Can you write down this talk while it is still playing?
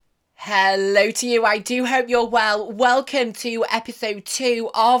Hello to you. I do hope you're well. Welcome to episode 2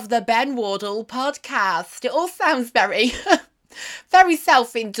 of the Ben Wardle podcast. It all sounds very, very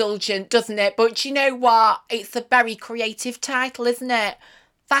self-indulgent, doesn't it? But you know what? It's a very creative title, isn't it?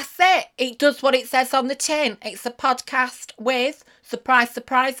 That's it. It does what it says on the tin. It's a podcast with, surprise,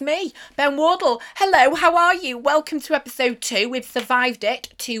 surprise me, Ben Wardle. Hello, how are you? Welcome to episode 2. We've survived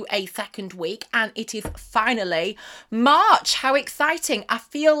it to a second week and it is finally March. How exciting. I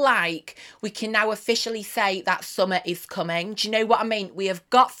feel like we can now officially say that summer is coming. Do you know what I mean? We have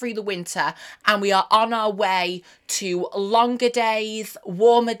got through the winter and we are on our way to longer days,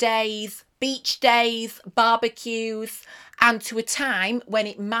 warmer days, beach days, barbecues, and to a time when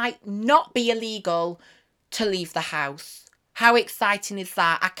it might not be illegal to leave the house. How exciting is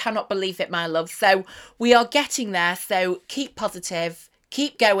that? I cannot believe it, my love. So we are getting there. So keep positive,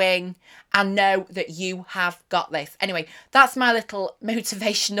 keep going, and know that you have got this. Anyway, that's my little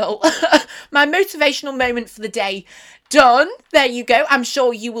motivational, my motivational moment for the day done. There you go. I'm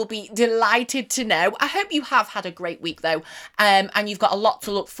sure you will be delighted to know. I hope you have had a great week though. And you've got a lot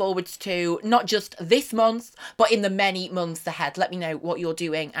to look forward to, not just this month, but in the many months ahead. Let me know what you're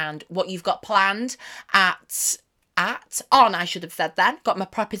doing and what you've got planned I should have said then. Got my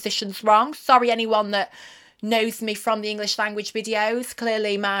prepositions wrong. Sorry, anyone that knows me from the English language videos.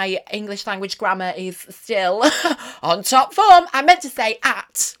 Clearly my English language grammar is still on top form. I meant to say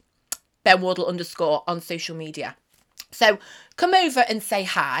at Ben Wardle _ on social media. So come over and say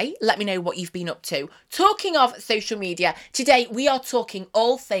hi. Let me know what you've been up to. Talking of social media, today we are talking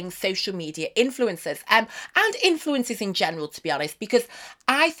all things social media influencers and influencers in general, to be honest, because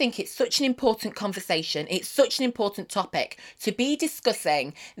I think it's such an important conversation. It's such an important topic to be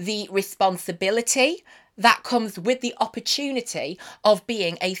discussing the responsibility that comes with the opportunity of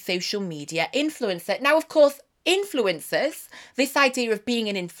being a social media influencer. Now, of course, influencers, this idea of being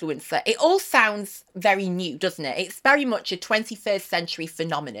an influencer, it all sounds very new, doesn't it? It's very much a 21st century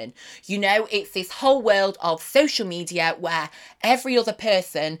phenomenon. You know, it's this whole world of social media where every other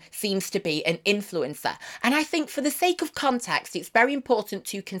person seems to be an influencer. And I think for the sake of context, it's very important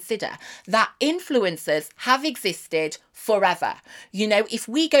to consider that influencers have existed forever. You know, if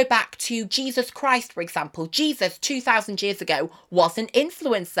we go back to Jesus Christ, for example, Jesus 2000 years ago was an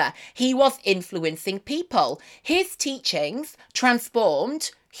influencer. He was influencing people. His teachings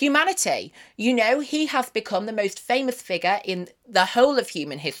transformed humanity. You know, he has become the most famous figure in the whole of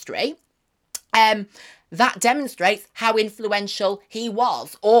human history. That demonstrates how influential he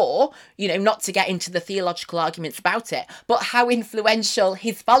was, or, you know, not to get into the theological arguments about it, but how influential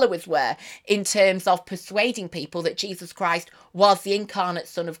his followers were in terms of persuading people that Jesus Christ was the incarnate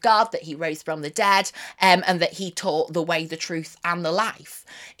Son of God, that he rose from the dead, and that he taught the way, the truth, and the life.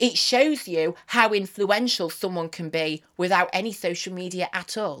 It shows you how influential someone can be without any social media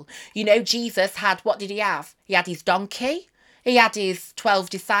at all. You know, Jesus had, what did he have? He had his donkey, he had his 12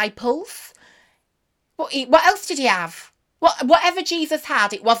 disciples. What else did he have? Whatever Jesus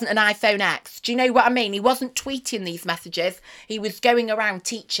had, it wasn't an iPhone X. Do you know what I mean? He wasn't tweeting these messages. He was going around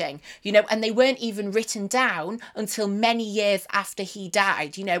teaching, you know, and they weren't even written down until many years after he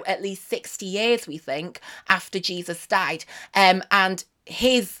died, you know, at least 60 years, we think, after Jesus died. And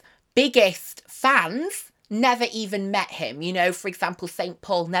his biggest fans never even met him. You know, for example, St.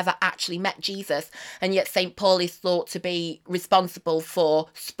 Paul never actually met Jesus, and yet St. Paul is thought to be responsible for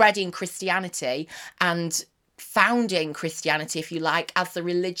spreading Christianity and founding Christianity, if you like, as the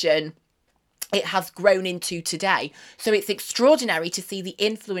religion it has grown into today. So it's extraordinary to see the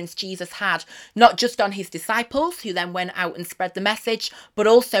influence Jesus had, not just on his disciples, who then went out and spread the message, but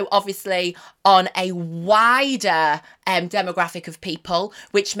also obviously on a wider demographic of people,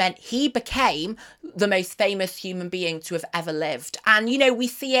 which meant he became the most famous human being to have ever lived. And, you know, we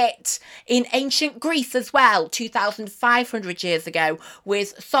see it in ancient Greece as well, 2,500 years ago,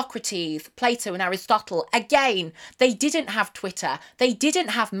 with Socrates, Plato and Aristotle. Again, they didn't have Twitter. They didn't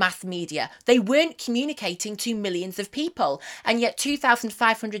have mass media. They weren't communicating to millions of people. And yet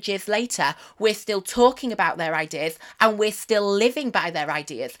 2,500 years later, we're still talking about their ideas and we're still living by their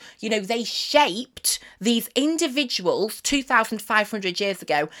ideas. You know, they shaped these individuals 2,500 years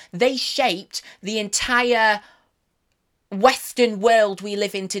ago. They shaped the entire Western world we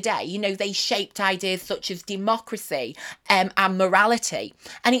live in today. You know, they shaped ideas such as democracy and morality.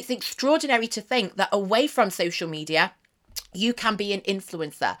 And it's extraordinary to think that away from social media, you can be an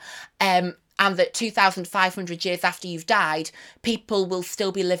influencer. And that 2,500 years after you've died, people will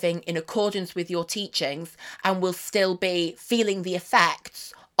still be living in accordance with your teachings and will still be feeling the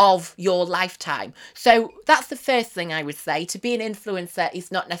effects of your lifetime. So that's the first thing I would say. To be an influencer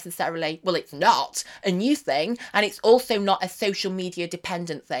is not necessarily, well, it's not a new thing, and it's also not a social media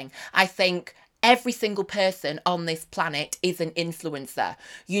dependent thing. I think every single person on this planet is an influencer.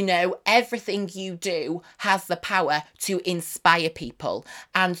 You know, everything you do has the power to inspire people.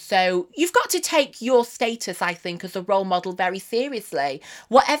 And so you've got to take your status, I think, as a role model very seriously,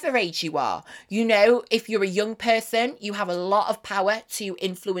 whatever age you are. You know, if you're a young person, you have a lot of power to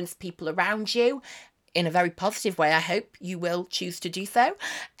influence people around you in a very positive way. I hope you will choose to do so.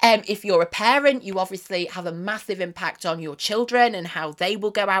 If you're a parent, you obviously have a massive impact on your children and how they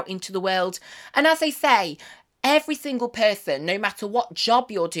will go out into the world. And as I say, every single person, no matter what job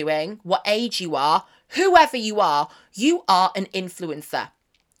you're doing, what age you are, whoever you are an influencer.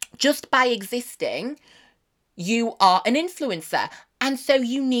 Just by existing, you are an influencer. And so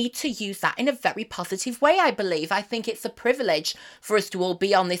you need to use that in a very positive way, I believe. I think it's a privilege for us to all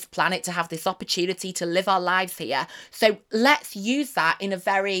be on this planet, to have this opportunity to live our lives here. So let's use that in a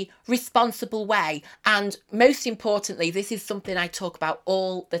very responsible way. And most importantly, this is something I talk about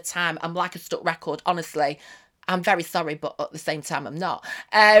all the time. I'm like a stuck record, honestly. I'm very sorry, but at the same time, I'm not.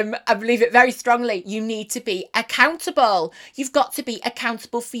 I believe it very strongly. You need to be accountable. You've got to be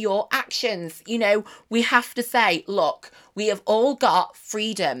accountable for your actions. You know, we have to say, look, we have all got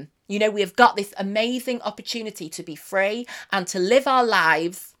freedom. You know, we have got this amazing opportunity to be free and to live our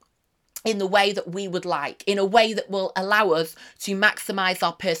lives in the way that we would like, in a way that will allow us to maximize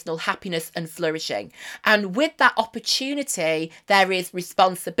our personal happiness and flourishing. And with that opportunity, there is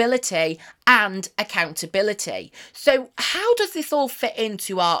responsibility and accountability. So how does this all fit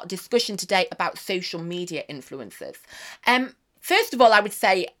into our discussion today about social media influencers? First of all, I would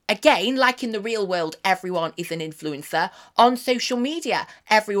say, again, like in the real world, everyone is an influencer. On social media,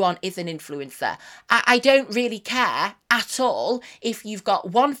 everyone is an influencer. I don't really care at all if you've got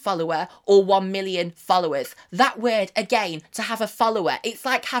 1 follower or 1 million followers. That word, again, to have a follower, it's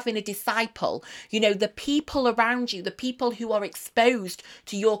like having a disciple. You know, the people around you, the people who are exposed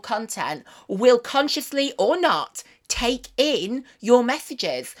to your content will consciously or not take in your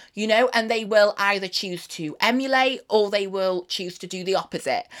messages, you know, and they will either choose to emulate or they will choose to do the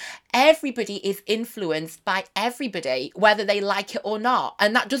opposite. Everybody is influenced by everybody, whether they like it or not.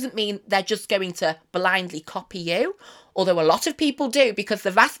 And that doesn't mean they're just going to blindly copy you, although a lot of people do, because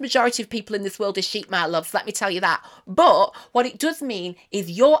the vast majority of people in this world is sheep, my loves, let me tell you that. But what it does mean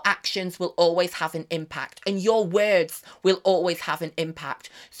is your actions will always have an impact and your words will always have an impact.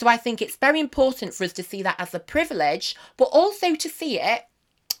 So I think it's very important for us to see that as a privilege, but also to see it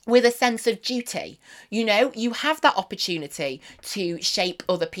with a sense of duty. You know, you have that opportunity to shape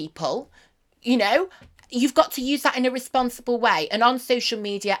other people, you know, you've got to use that in a responsible way. And on social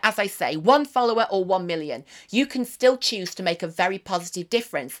media, as I say, 1 follower or 1 million, you can still choose to make a very positive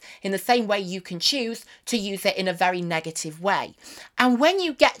difference in the same way you can choose to use it in a very negative way. And when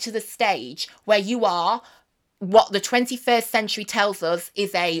you get to the stage where you are what the 21st century tells us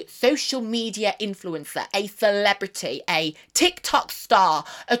is a social media influencer, a celebrity, a TikTok star,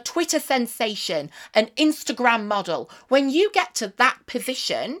 a Twitter sensation, an Instagram model, when you get to that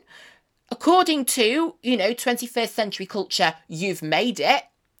position, according to, you know, 21st century culture, you've made it.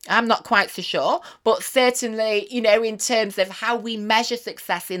 I'm not quite so sure, but certainly, you know, in terms of how we measure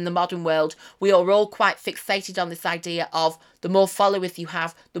success in the modern world, we are all quite fixated on this idea of the more followers you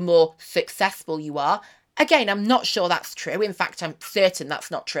have, the more successful you are. Again, I'm not sure that's true. In fact, I'm certain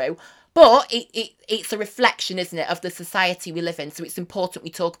that's not true. But it's a reflection, isn't it, of the society we live in. So it's important we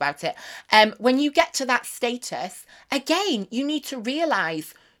talk about it. When you get to that status, again, you need to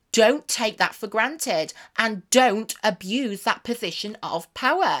realise, don't take that for granted and don't abuse that position of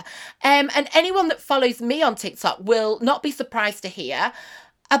power. And anyone that follows me on TikTok will not be surprised to hear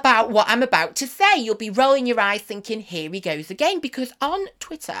about what I'm about to say. You'll be rolling your eyes thinking, here he goes again, because on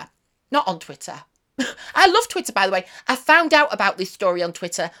Twitter, not on Twitter, I love Twitter, by the way. I found out about this story on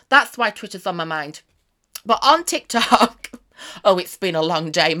Twitter. That's why Twitter's on my mind. But on TikTok, oh, it's been a long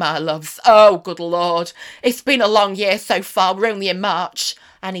day, my loves. Oh, good Lord. It's been a long year so far. We're only in March.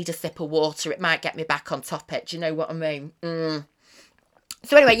 I need a sip of water. It might get me back on topic. Do you know what I mean?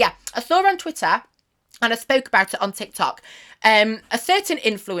 So anyway, yeah, I saw on Twitter and I spoke about it on TikTok. A certain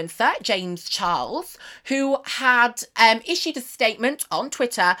influencer, James Charles, who had issued a statement on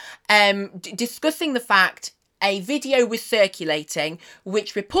Twitter discussing the fact a video was circulating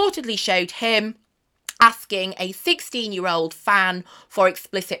which reportedly showed him asking a 16-year-old fan for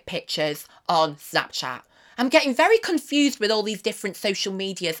explicit pictures on Snapchat. I'm getting very confused with all these different social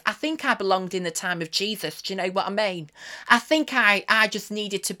medias. I think I belonged in the time of Jesus. Do you know what I mean? I think I just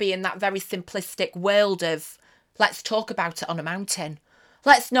needed to be in that very simplistic world of let's talk about it on a mountain.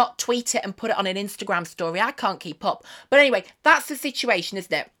 Let's not tweet it and put it on an Instagram story. I can't keep up. But anyway, that's the situation,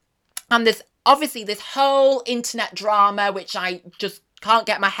 isn't it? And there's obviously this whole internet drama, which I just can't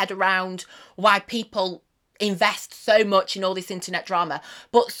get my head around, why people invest so much in all this internet drama.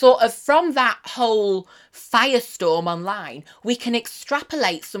 But sort of from that whole firestorm online, we can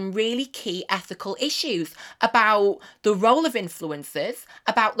extrapolate some really key ethical issues about the role of influencers,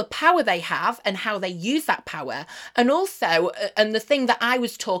 about the power they have and how they use that power. And also, and the thing that I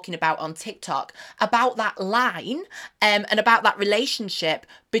was talking about on TikTok, about that line and about that relationship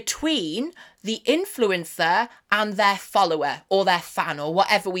between the influencer and their follower or their fan or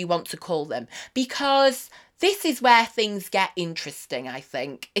whatever we want to call them. Because this is where things get interesting, I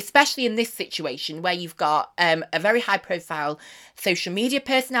think, especially in this situation where you've got a very high profile social media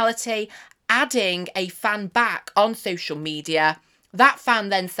personality adding a fan back on social media. That fan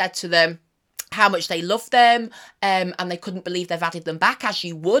then said to them how much they love them and they couldn't believe they've added them back, as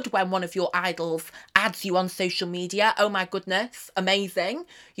you would when one of your idols adds you on social media. Oh my goodness, amazing.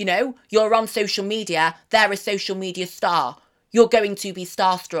 You know, you're on social media, they're a social media star. You're going to be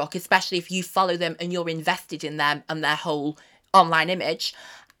starstruck, especially if you follow them and you're invested in them and their whole online image.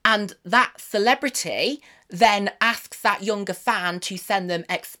 And that celebrity then asks that younger fan to send them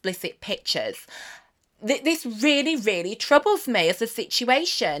explicit pictures. This really, really troubles me as a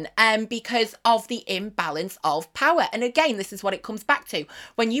situation because of the imbalance of power. And again, this is what it comes back to.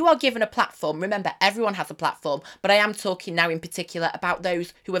 When you are given a platform, remember, everyone has a platform, but I am talking now in particular about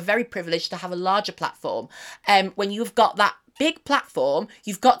those who are very privileged to have a larger platform. When you've got that big platform,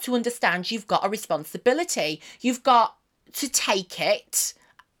 you've got to understand you've got a responsibility. You've got to take it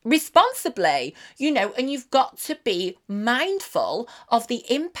responsibly, you know, and you've got to be mindful of the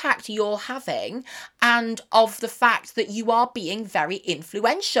impact you're having and of the fact that you are being very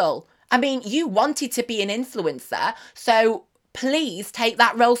influential. I mean, you wanted to be an influencer, so please take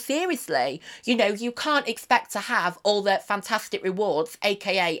that role seriously. You know, you can't expect to have all the fantastic rewards,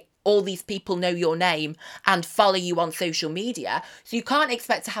 aka all these people know your name and follow you on social media. So you can't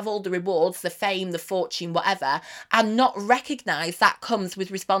expect to have all the rewards, the fame, the fortune, whatever, and not recognise that comes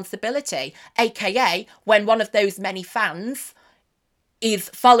with responsibility. AKA, when one of those many fans is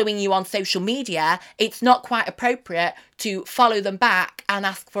following you on social media, it's not quite appropriate to follow them back and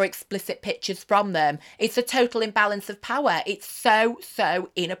ask for explicit pictures from them. It's a total imbalance of power. It's so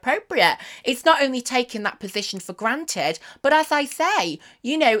inappropriate. It's not only taking that position for granted, but as I say,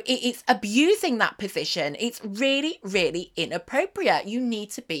 you know, it's abusing that position. It's really, really inappropriate. You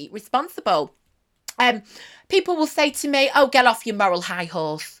need to be responsible. People will say to me, oh, get off your moral high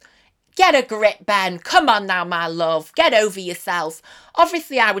horse. Get a grip, Ben. Come on now, my love. Get over yourself.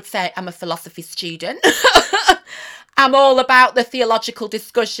 Obviously, I would say I'm a philosophy student. I'm all about the theological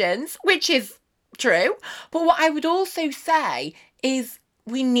discussions, which is true. But what I would also say is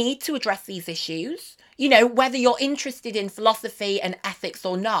we need to address these issues. You know, whether you're interested in philosophy and ethics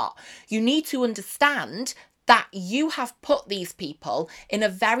or not, you need to understand that you have put these people in a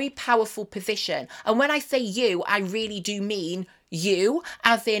very powerful position. And when I say you, I really do mean you,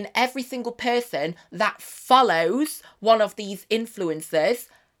 as in every single person that follows one of these influencers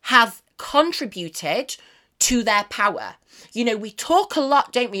has contributed to their power. You know, we talk a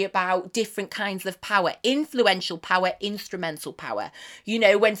lot, don't we, about different kinds of power: influential power, instrumental power. You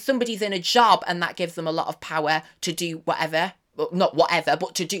know, when somebody's in a job and that gives them a lot of power to do whatever, not whatever,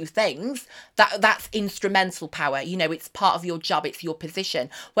 but to do things, that's instrumental power. You know, it's part of your job, it's your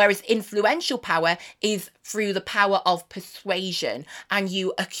position. Whereas influential power is through the power of persuasion, and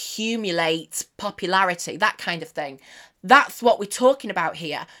you accumulate popularity, that kind of thing. That's what we're talking about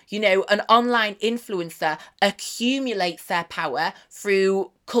here. You know, an online influencer accumulates their power through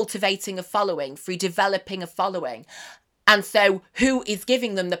cultivating a following, through developing a following. And so who is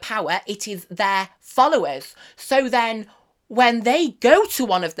giving them the power? It is their followers. So then when they go to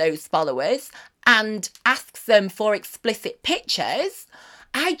one of those followers and asks them for explicit pictures,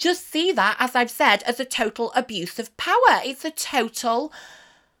 I just see that, as I've said, as a total abuse of power. It's a total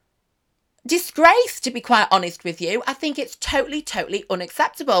disgrace, to be quite honest with you. I think it's totally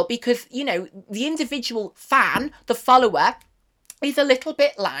unacceptable because, you know, the individual fan, the follower, is a little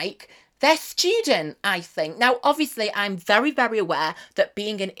bit like their student, I think. Now, obviously, I'm very aware that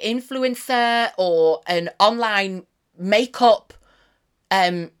being an influencer or an online makeup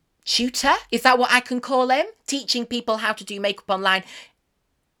tutor, is that what I can call him? Teaching people how to do makeup online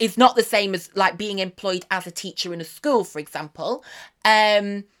is not the same as like being employed as a teacher in a school, for example.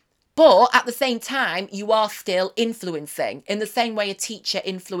 But at the same time, you are still influencing in the same way a teacher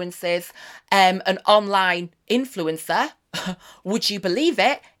influences an online influencer. would you believe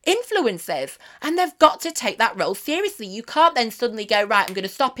it, influencers. And they've got to take that role seriously. You can't then suddenly go, right, I'm going to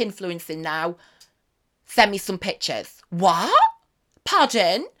stop influencing now. Send me some pictures. What?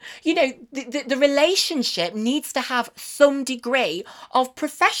 Pardon? You know, the relationship needs to have some degree of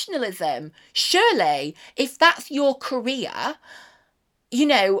professionalism. Surely, if that's your career, you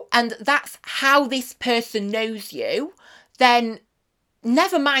know, and that's how this person knows you, then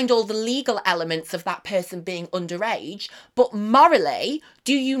never mind all the legal elements of that person being underage, but morally,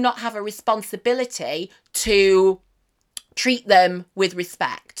 do you not have a responsibility to treat them with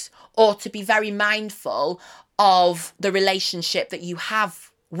respect or to be very mindful of the relationship that you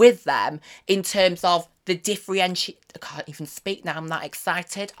have with them in terms of the I can't even speak now, I'm that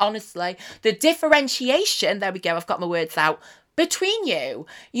excited, honestly. The differentiation, there we go, I've got my words out, between you,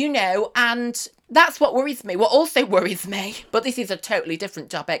 you know, and that's what worries me. What also worries me, but this is a totally different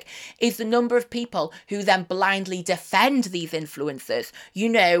topic, is the number of people who then blindly defend these influencers. You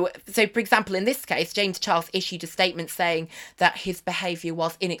know, so for example, in this case, James Charles issued a statement saying that his behaviour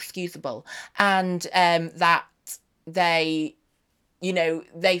was inexcusable and that they, you know,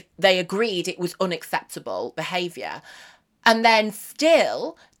 they agreed it was unacceptable behaviour. And then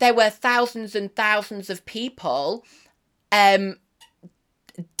still, there were thousands and thousands of people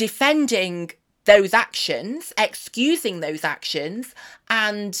defending those actions, excusing those actions,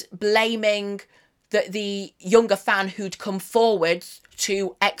 and blaming the younger fan who'd come forward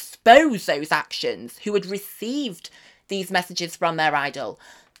to expose those actions, who had received these messages from their idol.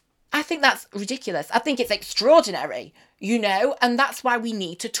 I think that's ridiculous. I think it's extraordinary, you know, and that's why we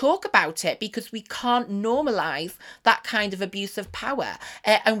need to talk about it, because we can't normalise that kind of abuse of power.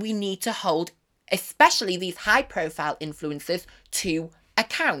 And we need to hold especially these high profile influencers to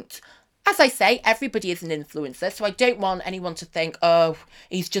account. As I say, everybody is an influencer, so I don't want anyone to think, oh,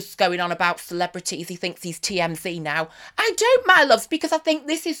 he's just going on about celebrities, he thinks he's TMZ now. I don't, my loves, because I think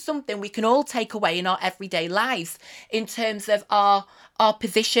this is something we can all take away in our everyday lives in terms of our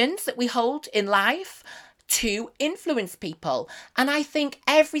positions that we hold in life to influence people. And I think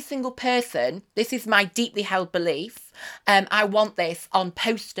every single person, this is my deeply held belief, I want this on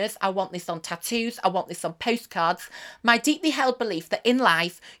posters, I want this on tattoos, I want this on postcards. My deeply held belief that in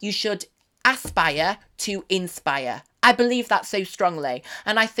life you should aspire to inspire. I believe that so strongly.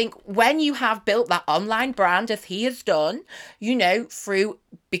 And I think when you have built that online brand, as he has done, you know, through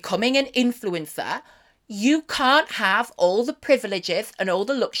becoming an influencer, you can't have all the privileges and all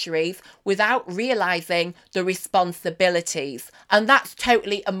the luxuries without realising the responsibilities. And that's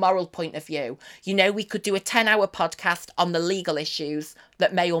totally a moral point of view. You know, we could do a 10-hour podcast on the legal issues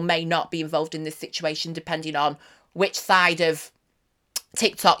that may or may not be involved in this situation, depending on which side of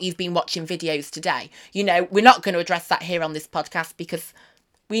TikTok you've been watching videos today. You know, we're not going to address that here on this podcast because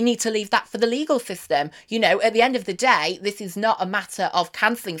we need to leave that for the legal system. You know, at the end of the day, this is not a matter of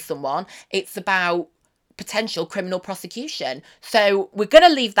cancelling someone. It's about potential criminal prosecution. So we're going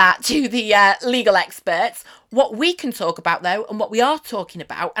to leave that to the legal experts. What we can talk about, though, and what we are talking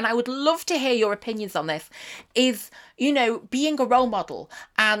about, and I would love to hear your opinions on this, is, you know, being a role model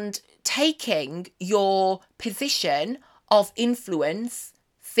and taking your position of influence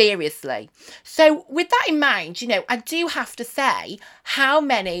seriously. So with that in mind, you know, I do have to say how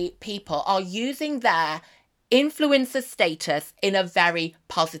many people are using their influencer status in a very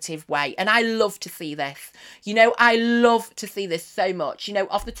positive way. And I love to see this. You know, I love to see this so much. You know,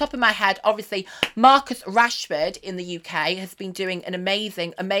 off the top of my head, obviously, Marcus Rashford in the UK has been doing an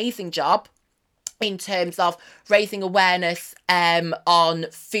amazing, amazing job in terms of raising awareness on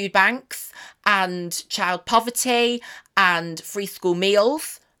food banks and child poverty and free school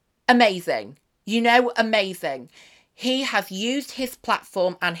meals. Amazing. You know, amazing. He has used his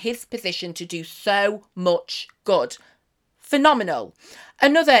platform and his position to do so much good. Phenomenal.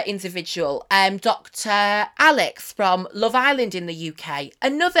 Another individual, Dr. Alex from Love Island in the UK.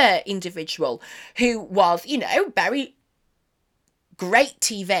 Another individual who was, you know, very great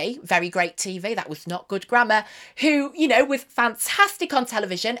TV, very great TV, that was not good grammar, who, you know, was fantastic on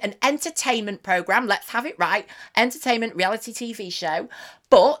television, an entertainment programme, let's have it right, entertainment reality TV show,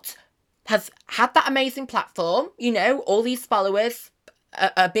 but has had that amazing platform, you know, all these followers,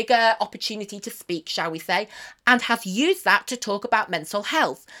 a bigger opportunity to speak, shall we say, and has used that to talk about mental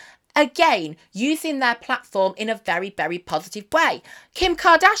health. Again, using their platform in a very, very positive way. Kim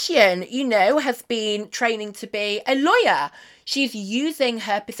Kardashian, you know, has been training to be a lawyer. She's using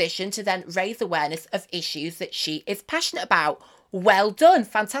her position to then raise awareness of issues that she is passionate about. Well done.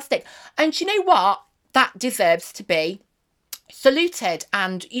 Fantastic. And you know what? That deserves to be saluted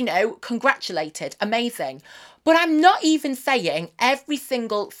and, congratulated. Amazing. But I'm not even saying every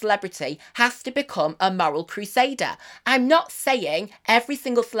single celebrity has to become a moral crusader. I'm not saying every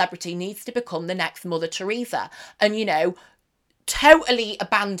single celebrity needs to become the next Mother Teresa and, totally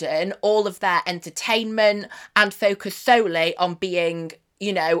abandon all of their entertainment and focus solely on being,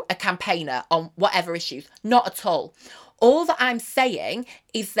 a campaigner on whatever issues. Not at all. All that I'm saying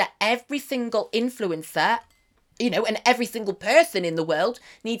is that every single influencer, and every single person in the world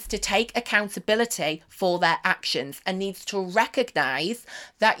needs to take accountability for their actions and needs to recognize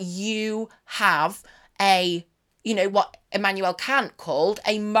that you have what Immanuel Kant called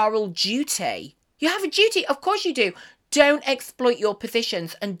a moral duty. You have a duty. Of course you do. Don't exploit your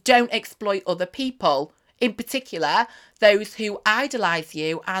positions and don't exploit other people. In particular, those who idolize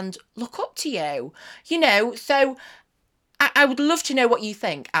you and look up to you. So I would love to know what you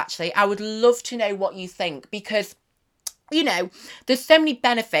think, actually. I would love to know what you think because, there's so many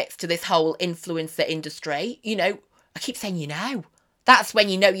benefits to this whole influencer industry. I keep saying, That's when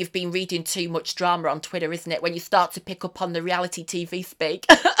you've been reading too much drama on Twitter, isn't it? When you start to pick up on the reality TV speak.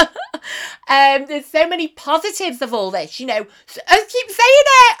 There's so many positives of all this, So I keep saying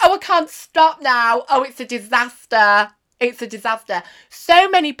it. Oh, I can't stop now. Oh, it's a disaster. It's a disaster. So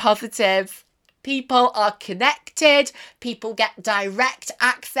many positives. People are connected. People get direct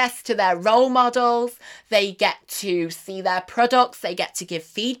access to their role models. They get to see their products. They get to give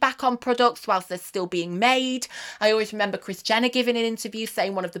feedback on products whilst they're still being made. I always remember Kris Jenner giving an interview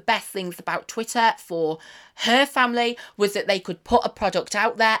saying one of the best things about Twitter for her family was that they could put a product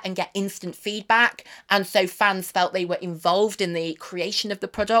out there and get instant feedback. And so fans felt they were involved in the creation of the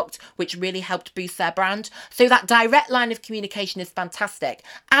product, which really helped boost their brand. So that direct line of communication is fantastic.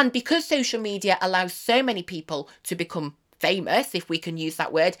 And because social media allows so many people to become famous, if we can use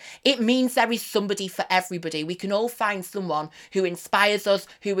that word, it means there is somebody for everybody. We can all find someone who inspires us,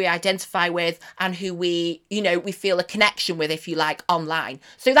 who we identify with, and who we feel a connection with, if you like, online.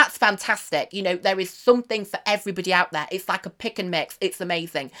 So that's fantastic. There is something for everybody out there. It's like a pick and mix. It's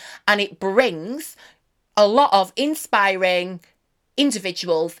amazing. And it brings a lot of inspiring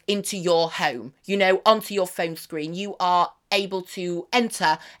individuals into your home, onto your phone screen. You are able to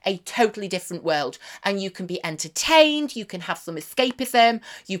enter a totally different world and you can be entertained, you can have some escapism,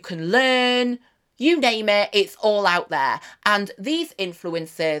 you can learn, you name it, it's all out there. And these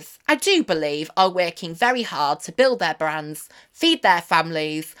influencers, I do believe, are working very hard to build their brands, feed their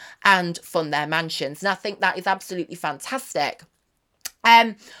families and fund their mansions. And I think that is absolutely fantastic.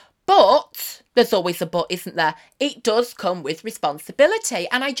 But there's always a but, isn't there? It does come with responsibility.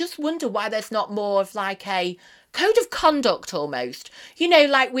 And I just wonder why there's not more of like a code of conduct almost.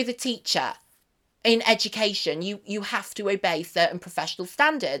 Like with a teacher in education, you have to obey certain professional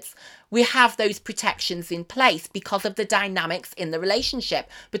standards. We have those protections in place because of the dynamics in the relationship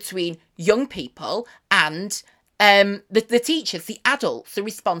between young people and the teachers, the adults, the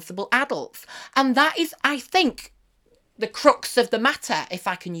responsible adults. And that is, I think, the crux of the matter, if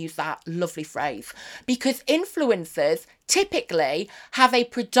I can use that lovely phrase, because influencers typically have a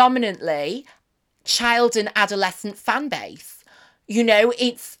predominantly child and adolescent fan base.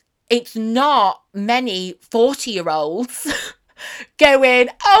 It's not many 40-year-olds going,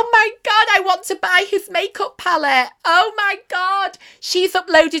 oh my God, I want to buy his makeup palette. Oh my God, she's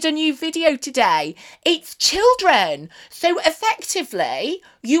uploaded a new video today. It's children. So effectively,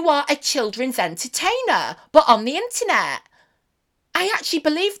 you are a children's entertainer, but on the internet. I actually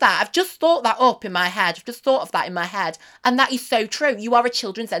believe that. I've just thought that up in my head. I've just thought of that in my head. And that is so true. You are a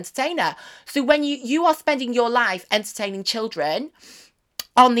children's entertainer. So when you are spending your life entertaining children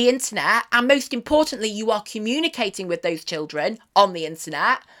on the internet, and most importantly, you are communicating with those children on the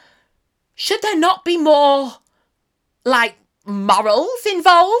internet, should there not be more, morals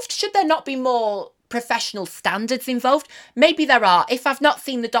involved? Should there not be more professional standards involved? Maybe there are. If I've not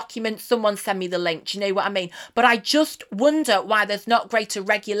seen the document, someone send me the link. Do you know what I mean? But I just wonder why there's not greater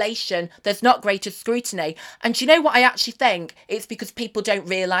regulation, there's not greater scrutiny. And do you know what I actually think? It's because people don't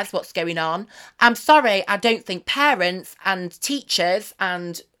realise what's going on. I'm sorry, I don't think parents and teachers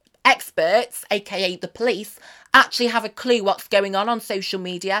and experts, aka the police, actually have a clue what's going on social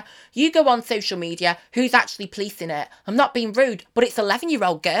media. You go on social media, who's actually policing it? I'm not being rude, but it's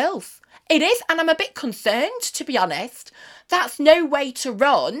 11-year-old girls. It is, and I'm a bit concerned, to be honest. That's no way to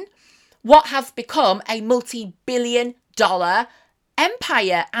run what has become a multi-billion-dollar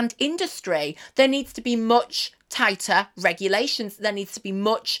empire and industry. There needs to be much tighter regulations. There needs to be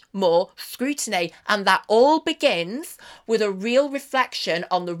much more scrutiny. And that all begins with a real reflection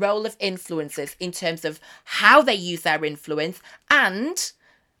on the role of influencers in terms of how they use their influence and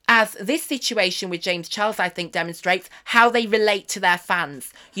as this situation with James Charles, I think, demonstrates how they relate to their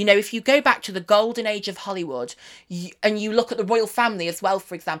fans. You know, if you go back to the golden age of Hollywood and you look at the royal family as well,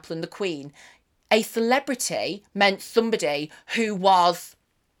 for example, and the Queen, a celebrity meant somebody who was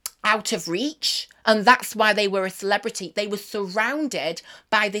out of reach, and that's why they were a celebrity. They were surrounded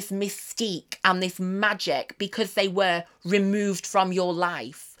by this mystique and this magic because they were removed from your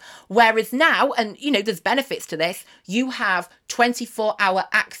life. Whereas now, and you know, there's benefits to this, you have 24-hour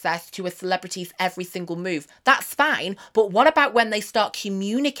access to a celebrity's every single move. That's fine, but what about when they start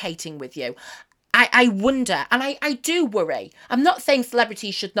communicating with you? I wonder, and I do worry. I'm not saying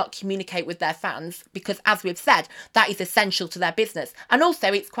celebrities should not communicate with their fans because, as we've said, that is essential to their business. And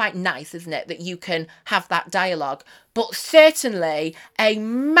also, it's quite nice, isn't it, that you can have that dialogue. But certainly, a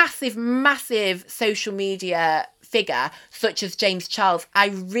massive, massive social media figure such as James Charles, I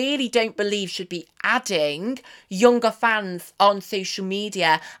really don't believe should be adding younger fans on social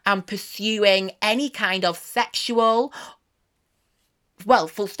media and pursuing any kind of sexual, well,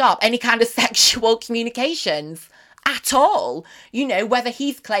 full stop, any kind of sexual communications at all. You know, whether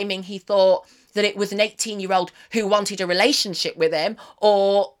he's claiming he thought that it was an 18-year-old who wanted a relationship with him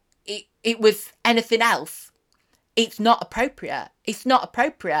or it was anything else. It's not appropriate. It's not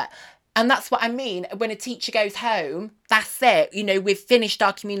appropriate. And that's what I mean. When a teacher goes home, that's it. You know, we've finished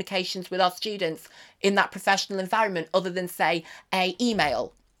our communications with our students in that professional environment other than, say, a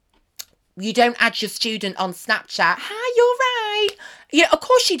email. You don't add your student on Snapchat. Hi, you're right. Yeah, of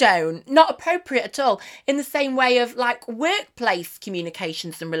course you don't. Not appropriate at all. In the same way of like workplace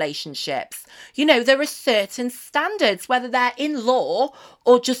communications and relationships. You know, there are certain standards, whether they're in law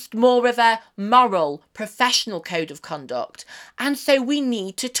or just more of a moral, professional code of conduct. And so we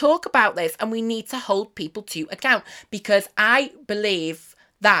need to talk about this and we need to hold people to account, because I believe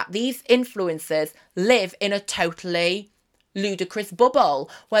that these influencers live in a totally ludicrous bubble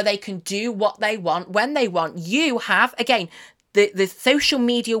where they can do what they want when they want. You have, again, the social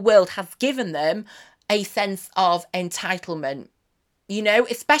media world has given them a sense of entitlement, you know,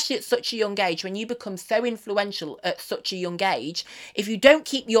 especially at such a young age. When you become so influential at such a young age, if you don't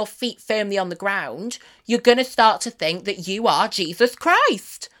keep your feet firmly on the ground, you're going to start to think that you are Jesus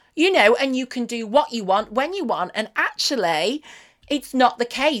Christ, you know, and you can do what you want when you want. And actually, it's not the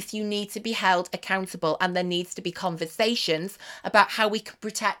case. You need to be held accountable, and there needs to be conversations about how we can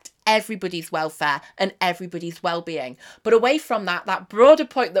protect everybody's welfare and everybody's well-being. But away from that, that broader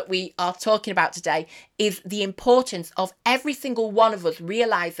point that we are talking about today is the importance of every single one of us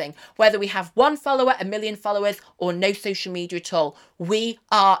realizing, whether we have 1 follower, 1 million followers, or no social media at all, we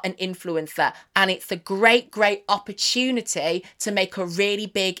are an influencer, and it's a great, great opportunity to make a really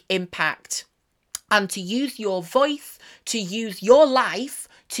big impact and to use your voice, to use your life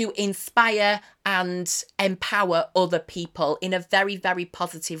to inspire and empower other people in a very, very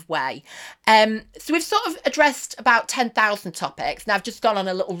positive way. So we've sort of addressed about 10,000 topics. Now I've just gone on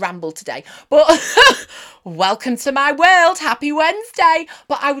a little ramble today, but welcome to my world. Happy Wednesday.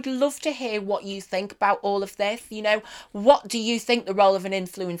 But I would love to hear what you think about all of this. You know, what do you think the role of an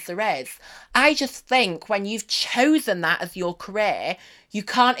influencer is? I just think when you've chosen that as your career, you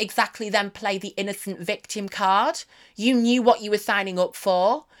can't exactly then play the innocent victim card. You knew what you were signing up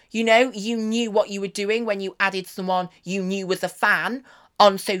for. You know, you knew what you were doing when you added someone you knew was a fan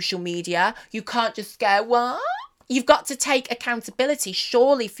on social media. You can't just go, what? You've got to take accountability,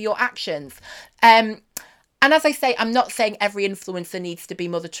 surely, for your actions. And as I say, I'm not saying every influencer needs to be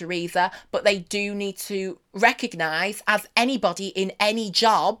Mother Teresa, but they do need to recognise, as anybody in any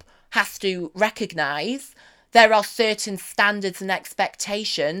job has to recognise, there are certain standards and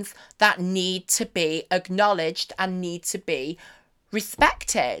expectations that need to be acknowledged and need to be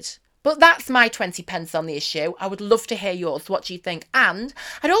respected. But that's my 20 pence on the issue. I would love to hear yours. What do you think? And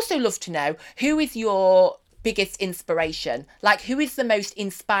I'd also love to know, who is your biggest inspiration? Like, who is the most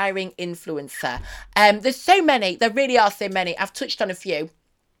inspiring influencer? There's so many. There really are so many. I've touched on a few.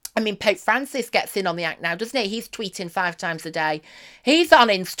 I mean, Pope Francis gets in on the act now, doesn't he? He's tweeting 5 times a day. He's on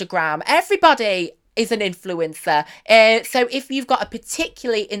Instagram. Everybody is an influencer. So if you've got a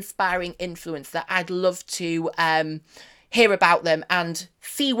particularly inspiring influencer, I'd love to hear about them and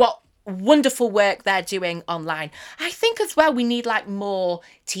see what wonderful work they're doing online. I think as well we need like more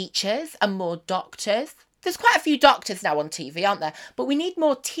teachers and more doctors. There's quite a few doctors now on TV, aren't there? But we need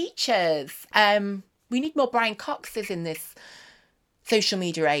more teachers. We need more Brian Coxes in this social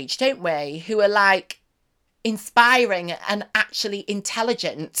media age, don't we? Who are like inspiring and actually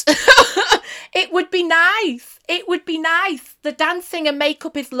intelligent. It would be nice. It would be nice. The dancing and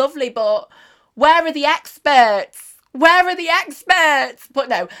makeup is lovely, but where are the experts? Where are the experts? But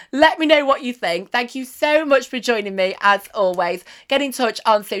no, let me know what you think. Thank you so much for joining me, as always. Get in touch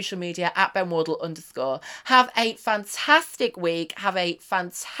on social media at @BenWardle_. Have a fantastic week. Have a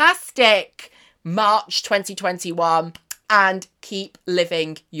fantastic March 2021. And keep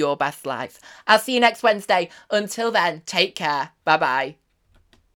living your best life. I'll see you next Wednesday. Until then, take care. Bye-bye.